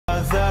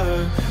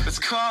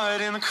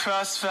caught in the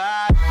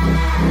crossfire.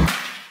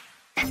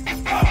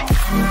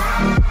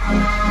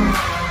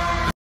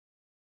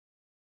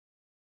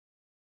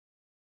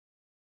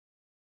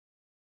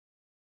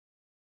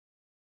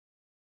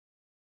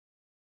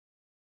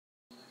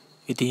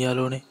 ඉතින්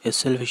යාළුවනේ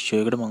SL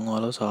විශ්ව එකට මම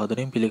ඔයාලව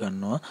සාදරයෙන්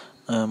පිළිගන්නවා.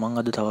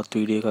 මම අද තවත්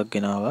වීඩියෝ එකක්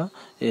ගෙනාවා.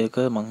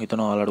 ඒක මම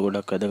හිතනවා ඔයාලට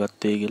ගොඩක්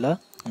වැදගත් වෙයි කියලා.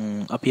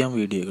 අපි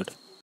යමු වීඩියෝ එකට.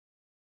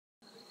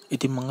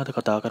 ඉතින් මම අද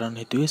කතා කරන්න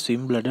හිතුවේ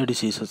swim bladder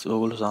diseases.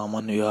 ඕගොල්ලෝ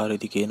සාමාන්‍ය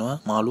විහාරයේදී කියනවා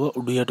මාළුවා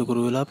උඩු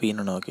යටිකුරු වෙලා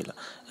පීනනවා කියලා.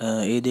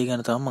 ඒ දේ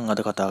ගැන තමයි මම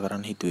අද කතා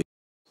කරන්න හිතුවේ.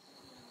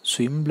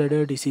 swim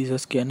bladder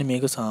diseases කියන්නේ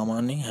මේක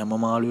සාමාන්‍යයෙන් හැම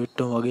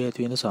මාළුවෙක්ටම වගේ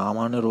ඇති වෙන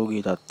සාමාන්‍ය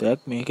රෝගී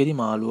තත්ත්වයක්. මේකෙදි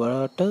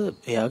මාළුවාට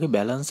එයාගේ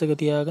බැලන්ස් එක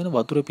තියාගෙන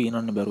වතුර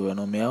පීනන්න බැරුව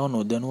යනවා. මෙයාව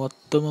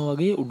නොදැනුවත්වම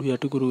වගේ උඩු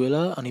යටිකුරු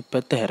වෙලා අනිත්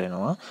පැත්ත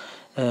හැරෙනවා.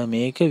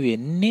 මේක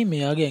වෙන්නේ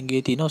මෙයාගේ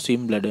ඇඟේ තියෙන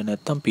swim bladder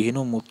නැත්තම්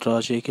පිහිනුම්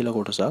මුත්‍රාශය කියලා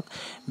කොටසක්.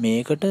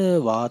 මේකට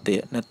වාතය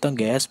නැත්තම්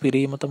ගෑස්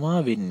පිරීම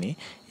තමයි වෙන්නේ.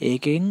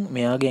 ඒකෙන්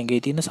මෙයාගේ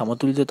ඇඟේ තියෙන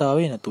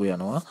සමතුලිතතාවය නැතුව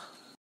යනවා.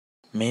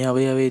 මේ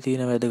අවයවයේ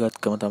තියෙන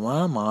වැදගත්කම තමයි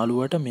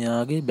මාළුවට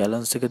මෙයාගේ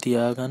බැලන්ස් එක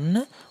තියාගන්න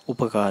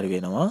උපකාරී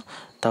වෙනවා.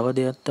 තව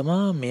දෙයක් තමයි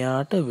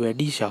මෙයාට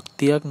වැඩි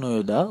ශක්තියක්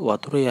නොයොදා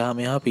වතුර යා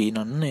මෙහා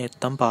පීනන්න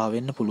නැත්තම්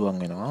පාවෙන්න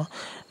පුළුවන් වෙනවා.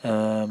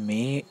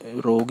 මේ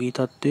රෝගී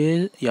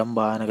තත්ත්වයේ යම්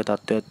භයානක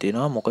තත්ත්වයක්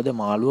තියෙනවා. මොකද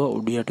මාළුවා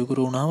උඩු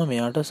යටිකුරු වුණාම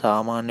මෙයාට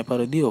සාමාන්‍ය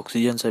පරිදි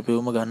ඔක්සිජන්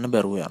සැපයුම ගන්න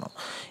බැරුව යනවා.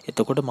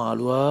 එතකොට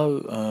මාළුවා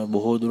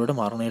බොහෝ දුරට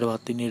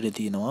මරණයටපත් වෙන්න ඉඩ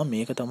තියෙනවා.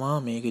 මේක තමයි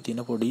මේකේ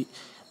තියෙන පොඩි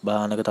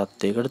භයානක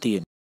තත්ත්වයකට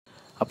තියෙන්නේ.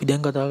 අපි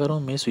දැන් කතා කරමු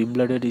මේ swim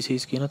bladder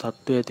disease කියන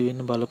තත්ත්වය ඇති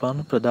වෙන්න බලපාන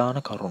ප්‍රධාන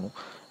කරුණු.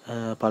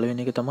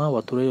 පළවෙනි එක තමයි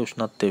වතුරේ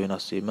උෂ්ණත්වය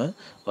වෙනස් වීම.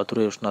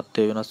 වතුරේ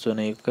උෂ්ණත්වය වෙනස් වෙන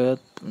එක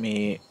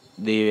මේ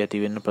දේ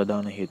ඇති වෙන්න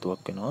ප්‍රධාන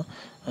හේතුවක් වෙනවා.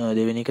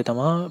 දෙවෙනි එක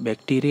තමයි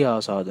බැක්ටීරියා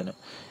ආසාදන.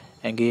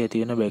 ඇඟේ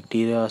ඇති වෙන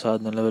බැක්ටීරියා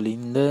ආසාදන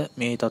වලින්ද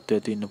මේ තත්ත්වය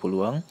ඇති වෙන්න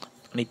පුළුවන්.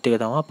 අනිත් එක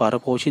තමයි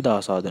පරපෝෂිත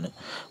ආසාදන.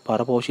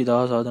 පරපෝෂිත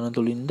ආසාදන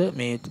තුලින්ද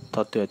මේ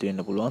තත්ත්වය ඇති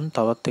වෙන්න පුළුවන්.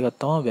 තවත්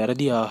එකක් තමයි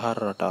වැරදි ආහාර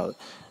රටාව.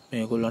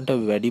 මේගොල්ලන්ට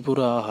වැඩිපුර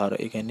ආහාර,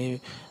 ඒ කියන්නේ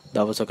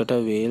දවසකට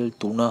වේල්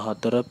 3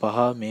 4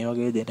 5 මේ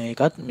වගේ දෙන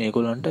එකත්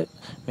මේගොල්ලන්ට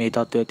මේ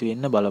තත්ත්වය ඇති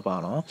වෙන්න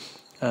බලපානවා.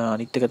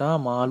 අනිත් එක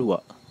තමයි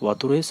මාළුවා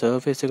වතුරේ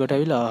සර්ෆේස් එකට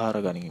ඇවිල්ලා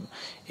ආහාර ගැනීම.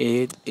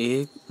 ඒ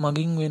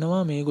මගින්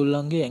වෙනවා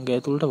මේගොල්ලන්ගේ ඇඟ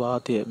ඇතුළට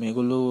වාතය.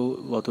 මේගොල්ලෝ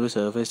වතුරේ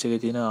සර්ෆේස්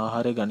එකේ තියෙන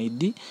ආහාරය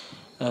ගනිද්දි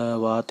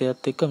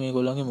වාතයත් එක්ක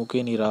මේගොල්ලන්ගේ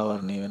මුඛය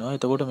නිරාවරණය වෙනවා.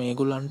 එතකොට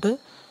මේගොල්ලන්ට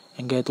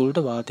ඇඟ ඇතුළට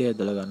වාතය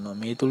ඇදලා ගන්නවා.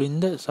 මේ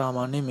තුලින්ද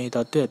සාමාන්‍යයෙන් මේ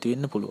තත්ත්වය ඇති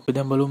වෙන්න පුළුවන්. අපි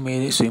දැන් බලමු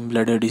මේ swim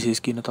bladder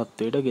disease කියන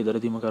තත්ත්වයට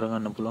ගෙදරදීම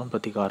කරගන්න පුළුවන්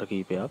ප්‍රතිකාර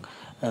කීපයක්.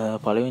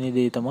 පළවෙනි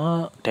දේ තමයි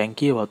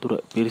ටැංකියේ වතුර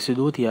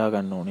පිරිසිදුව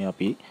තියාගන්න ඕනේ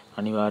අපි.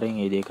 අනිවාර්යෙන්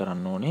මේ දේ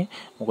කරන්න ඕනේ.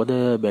 මොකද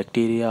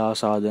බැක්ටීරියා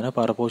ආසාදන,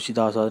 පරපෝෂිත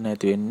ආසාදන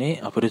ඇති වෙන්නේ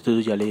අපිරිසිදු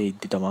ජලයේ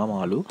ඉද්දි තමයි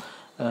මාළු.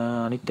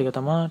 අනිත් එක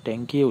තමයි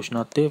ටැංකියේ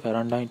උෂ්ණත්වය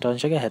ෆැරන්හයිට්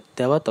අංශක 70ත්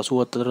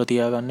 80ත් අතර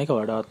තියාගන්න එක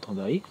වඩාත්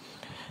හොඳයි.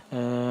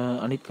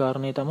 අනිත්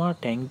කාරණේ තමයි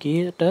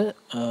ටැංකියට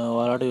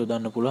ඔයාලට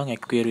යොදන්න පුළුවන්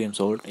ඇක්වේරියම්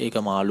සෝල්ට්. ඒක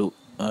මාළු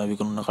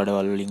විකුණන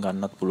කඩවල වලින්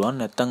ගන්නත් පුළුවන්.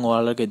 නැත්නම්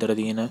ඔයාලා ගෙදර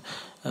තියෙන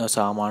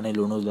සාමාන්‍ය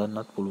ලුණු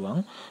යොදන්නත්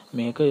පුළුවන්.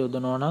 මේක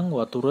යොදනවා නම්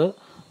වතුර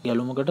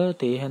ගැලුමකට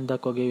තේ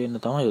හැන්දක් වගේ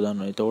වෙන්න තමයි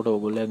යොදන්නේ. එතකොට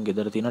ඕගොල්ලන්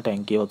ගෙදර තියෙන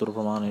ටැංකියේ වතුර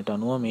ප්‍රමාණයට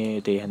අනුව මේ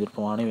තේ හැඳි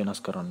ප්‍රමාණය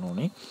වෙනස් කරන්න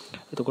ඕනේ.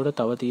 එතකොට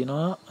තව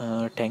තියෙනවා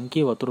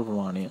ටැංකියේ වතුර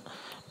ප්‍රමාණය.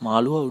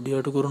 මාළුවා උඩ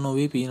යටිකුරු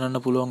නොවි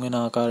පීනන්න පුළුවන් වෙන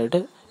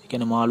ආකාරයට,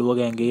 කියන්නේ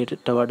මාළුවගේ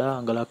ඇඟේට වඩා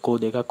අඟලක් හෝ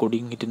දෙකක්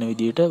උඩින් හිටින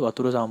විදිහට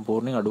වතුර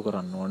සම්පූර්ණයෙන් අඩු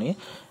කරන්න ඕනේ.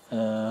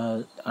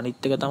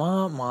 අනිත් එක තමයි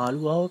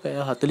මාළුවාව පැය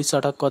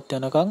 48ක්වත්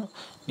යනකම්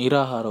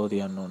නිරාහාරව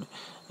තියන්න ඕනේ.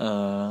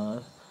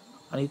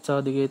 අනිත්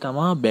සාධකයේ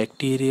තමයි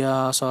බැක්ටීරියා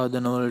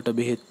ආසාදන වලට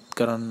බෙහෙත්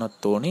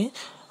කරන්නත් ඕනේ.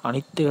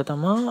 අනිත් එක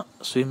තමයි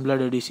swim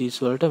bladder disease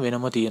වලට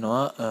වෙනම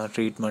තියෙනවා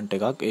ට්‍රීට්මන්ට්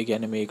එකක්. ඒ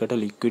කියන්නේ මේකට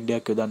ලික්විඩ්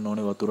එකක් යොදන්න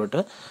ඕනේ වතුරට.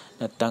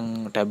 නැත්තම්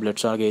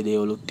ටැබ්ලට්ස් වගේ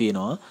දේවලුත්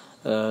තියෙනවා.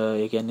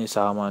 ඒ කියන්නේ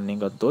සාමාන්‍යයෙන්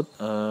ගත්තොත්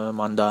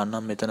මම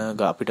දාන්නම් මෙතන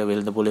අපිට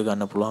වෙළඳ පොලේ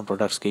ගන්න පුළුවන්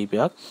ප්‍රොඩක්ට්ස්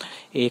කීපයක්.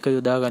 ඒක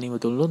යොදා ගැනීම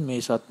තුලින්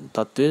මේ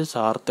තත්ත්වය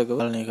සාර්ථකව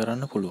පාලනය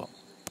කරන්න පුළුවන්.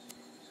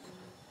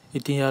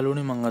 ඉතින්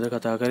යාළුවනේ මම අද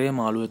කතා කරේ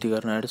මාළු ඇති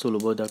කරන අයට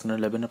සුලභව දක්නට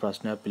ලැබෙන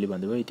ප්‍රශ්නයක්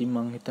පිළිබඳව. ඉතින්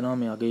මම හිතනවා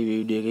මෙයාගේ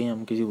වීඩියෝ එකෙන්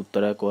යම්කිසි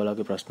උත්තරයක්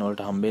ඔයාලගේ ප්‍රශ්න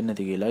වලට හම්බෙන්නේ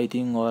නැති කියලා.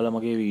 ඉතින් ඔයාලා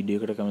මගේ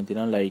වීඩියෝ එකට කැමති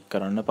නම් ලයික්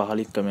කරන්න,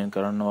 පහලින් කමෙන්ට්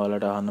කරන්න.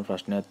 ඔයාලට අහන්න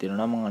ප්‍රශ්නයක්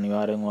තියෙනවා නම් මම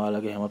අනිවාර්යෙන්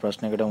ඔයාලගේ හැම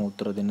ප්‍රශ්නයකටම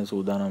උත්තර දෙන්න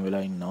සූදානම්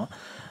වෙලා ඉන්නවා.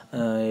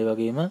 ඒ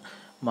වගේම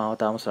මාව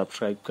තාම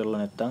subscribe කරලා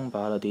නැත්නම්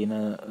පහළ තියෙන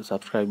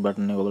subscribe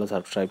button එක ඔයගොල්ලෝ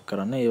subscribe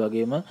කරන්න. ඒ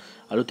වගේම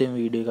අලුතෙන්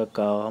වීඩියෝ එකක්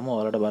ආවම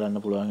ඔයාලට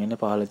බලන්න පුළුවන්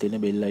ඉන්නේ පහළ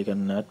තියෙන bell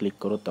icon එක click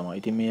කරොත් තමයි.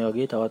 ඉතින් මේ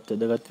වගේ තවත්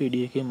වැදගත්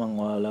වීඩියෝ එකකින්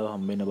මම ඔයාලව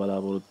හම්බෙන්න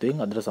බලාපොරොත්තු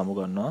වෙමින් අදට සමු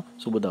ගන්නවා.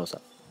 සුබ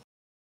දවසක්.